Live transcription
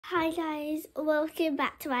Hi guys, welcome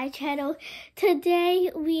back to my channel.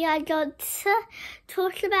 Today we are going to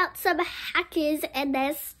talk about some hackers and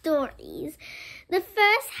their stories. The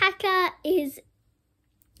first hacker is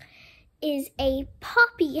a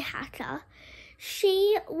Poppy hacker.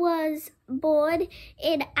 She was born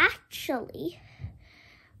in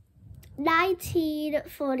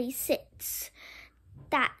 1946.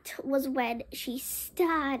 That was when she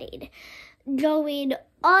started going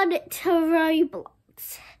on to Roblox.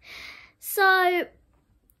 So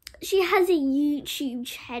she has a YouTube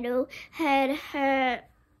channel and her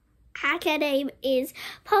hacker name is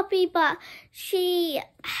Poppy, but she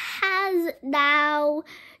has now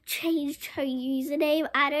changed her username.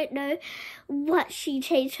 I don't know what she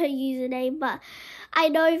changed her username, but I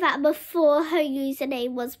know that before her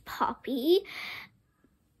username was Poppy.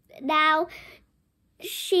 Now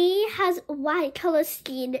she has white color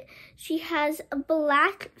skin. She has a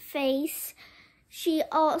black face. She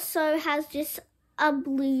also has just a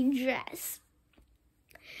blue dress.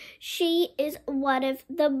 She is one of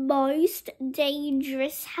the most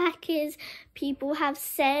dangerous hackers. People have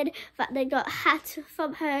said that they got hacked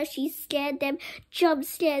from her. She scared them, jump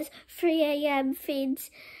scares, 3 a.m.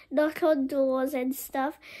 things, knock on doors and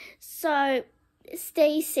stuff. So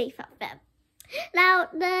stay safe out there. Now,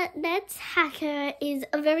 the next hacker is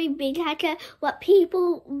a very big hacker. What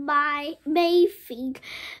people may think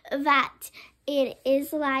that it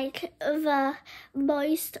is like the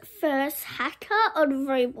most first hacker on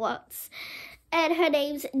Roblox, and her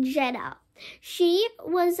name's Jenna. She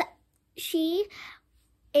is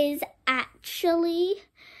actually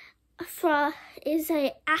an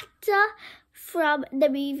actor from the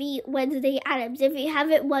movie Wednesday Addams. If you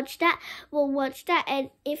haven't watched that, we'll watch that.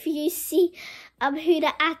 And if you see who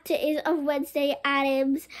the actor is of Wednesday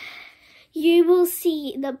Addams, you will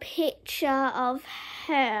see the picture of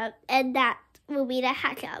her, and that will be the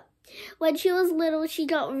hacker. When she was little, she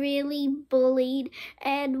got really bullied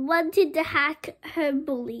and wanted to hack her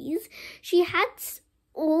bullies. She had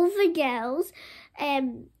all the girls,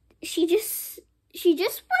 and she just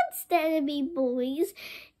wants there to be boys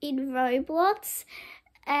in Roblox,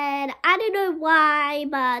 and I don't know why,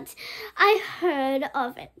 but I heard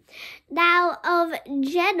of it. Now, of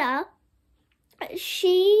Jenna,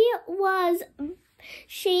 she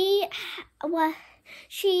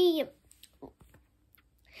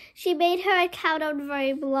made her account on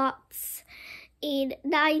Roblox in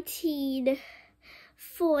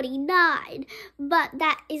 1949, but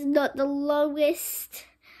that is not the lowest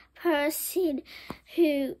person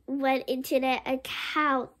who went into their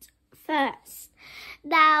account first.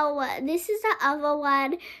 Now, this is the other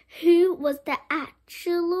one who was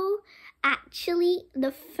actually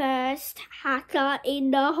the first hacker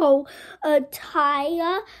in the whole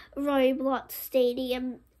entire Roblox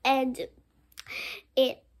stadium, and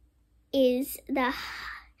it is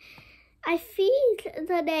I think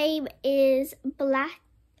the name is Black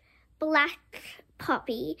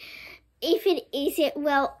Poppy. If it isn't,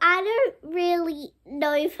 well, I don't really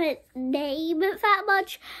know the name that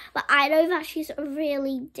much, but I know that she's a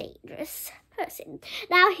really dangerous person.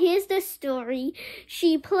 Now, here's the story.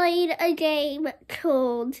 She played a game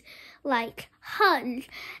called, Hunt,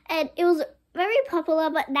 and it was very popular,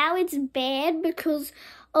 but now it's banned because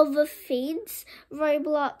of the things.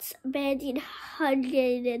 Roblox banned in Hunt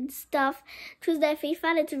and stuff because they think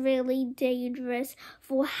that it's really dangerous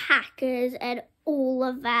for hackers and all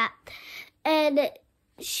of that. And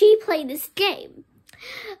she played this game.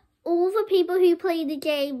 All the people who played the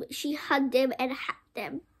game, she hunted them and hacked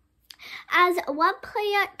them. As one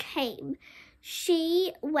player came,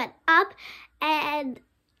 she went up and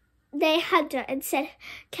they hugged her and said,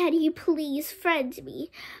 "Can you please friend me?"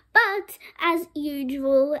 But as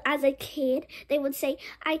usual, as a kid, they would say,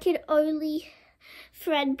 "I can only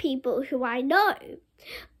friend people who I know."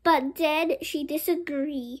 But then she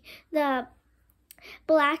disagreed. The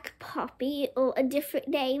Black Poppy, or a different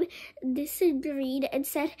name, disagreed and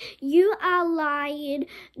said, "You are lying.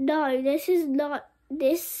 No, this is not,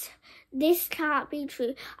 this can't be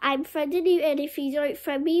true. I'm friending you, and if you don't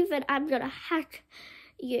friend me, then I'm gonna hack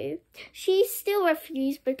you." She still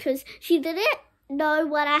refused because she didn't know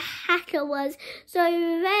what a hacker was. So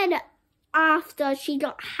then after, she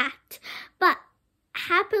got hacked, but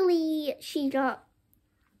happily she got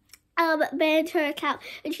banned her account,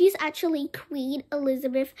 and she's actually Queen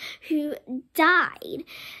Elizabeth who died.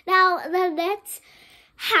 Now, the next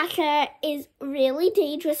hacker is really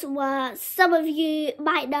dangerous, what some of you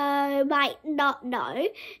might know, might not know.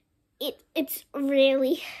 It's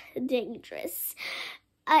really dangerous.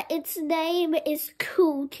 Its name is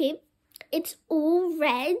Cool Kim. It's all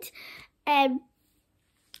red, and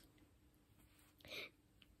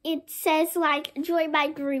it says like, join my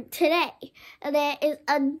group today. And there is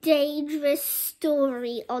a dangerous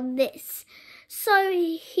story on this. So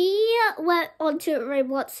he went onto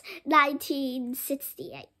Roblox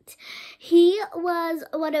 1968. He was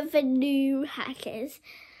one of the new hackers,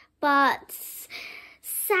 but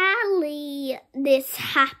sadly this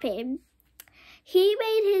happened. He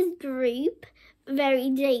made his group very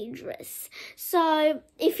dangerous. So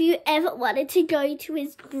if you ever wanted to go to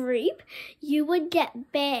his group, you would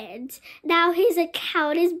get banned. Now his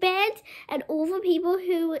account is banned, and all the people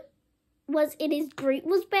who was in his group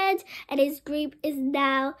was banned, and his group is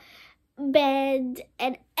now banned,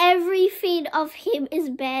 and everything of him is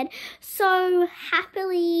banned. So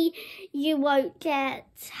happily you won't get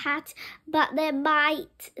hacked, but there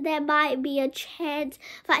might be a chance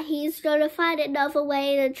that he's gonna find another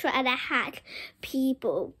way to try to hack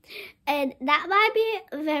people, and that might be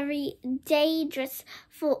very dangerous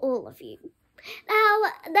for all of you. Now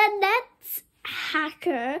the next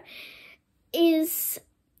hacker is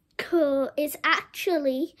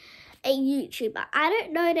actually a YouTuber. I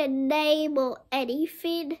don't know the name or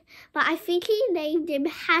anything, but I think he named him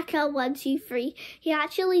Hacker123. He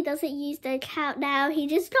actually doesn't use the account now. He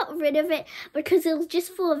just got rid of it because it was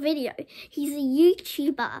just for a video. He's a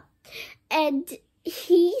YouTuber, and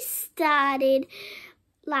he started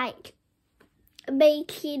like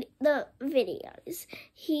making the videos.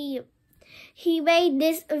 He made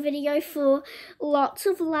this video for lots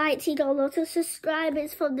of likes. He got lots of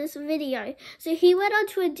subscribers from this video. So he went on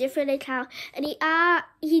to a different account, and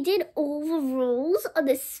he did all the rules on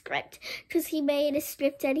the script, because he made a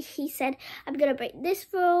script and he said, I'm going to break this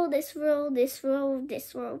rule, this rule, this rule,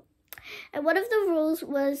 this rule. And one of the rules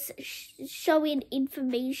was showing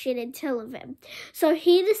information and telling them. So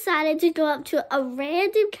he decided to go up to a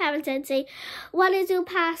random character and say, what is your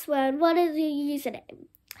password? What is your username?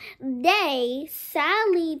 They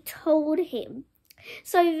sadly told him.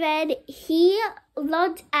 So then he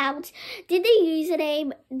logged out, did the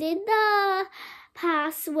username, did the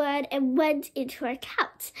password, and went into her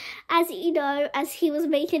account. As you know, as he was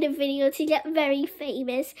making a video to get very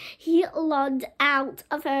famous, he logged out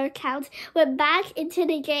of her account, went back into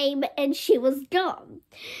the game, and she was gone.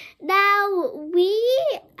 Now we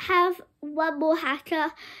have one more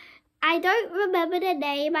hacker. I don't remember the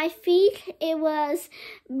name. I think it was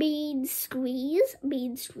Mean Squeeze,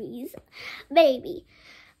 maybe.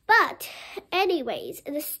 But anyways,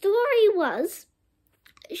 the story was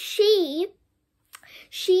she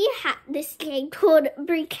had this game called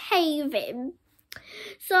Brookhaven.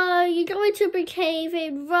 So you go into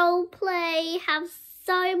Brookhaven, role play, have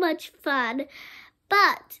so much fun.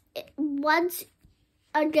 But once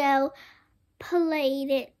a girl played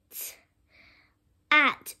it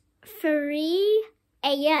at 3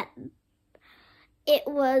 a.m. It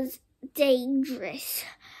was dangerous.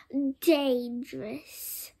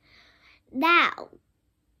 Now,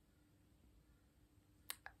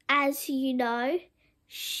 as you know,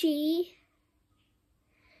 she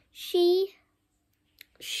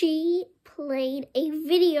played a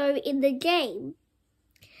video in the game.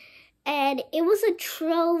 And it was a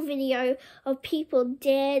troll video of people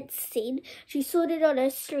dancing. She saw it on her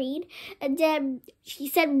screen, and then she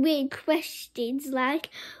said weird questions like,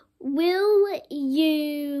 will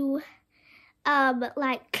you,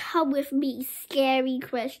 like, come with me? Scary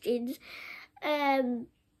questions.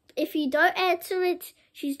 If you don't answer it,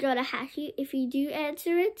 she's gonna hack you. If you do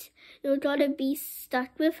answer it, you're gonna be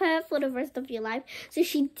stuck with her for the rest of your life. So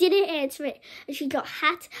she didn't answer it, and she got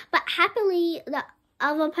hacked. But happily, the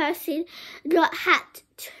other person got hacked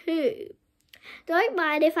too. Don't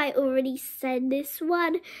mind if I already said this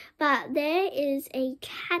one, but there is a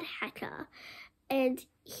cat hacker, and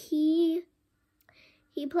he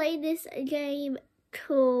played this game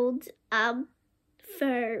called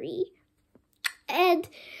Furry. And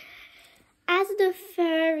as the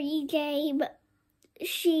Furry game,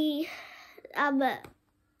 she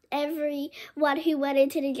everyone who went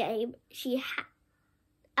into the game, she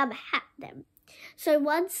hacked them. So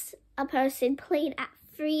once a person played at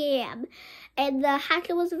 3 a.m. and the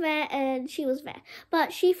hacker was there and she was there.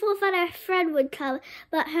 But she thought that her friend would come,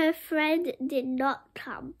 but her friend did not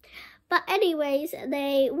come. But anyways,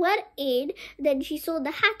 they went in, then she saw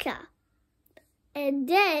the hacker. And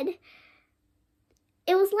then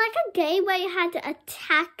it was like a game where you had to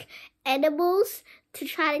attack animals to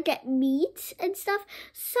try to get meat and stuff.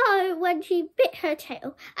 So when she bit her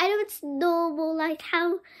tail, I know it's normal, like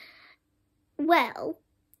how... Well,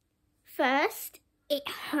 first, it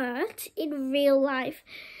hurt in real life.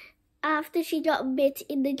 After she got bit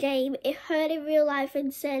in the game, it hurt in real life,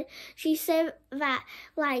 and she said that,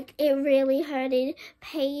 like, it really hurt in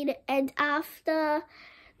pain. And after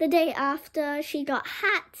the day after she got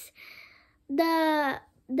hacked, the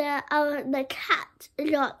cat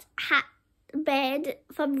got banned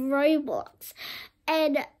from Roblox,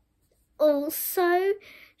 and also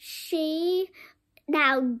she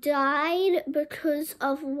now died because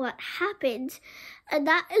of what happened, and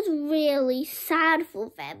that is really sad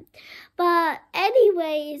for them. But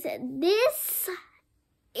anyways, this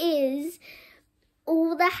is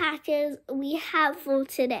all the hackers we have for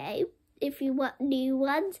today. If you want new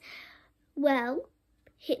ones, well,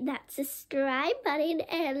 hit that subscribe button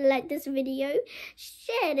and like this video,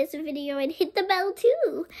 share this video, and hit the bell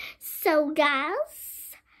too. So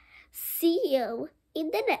guys, see you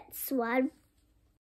in the next one.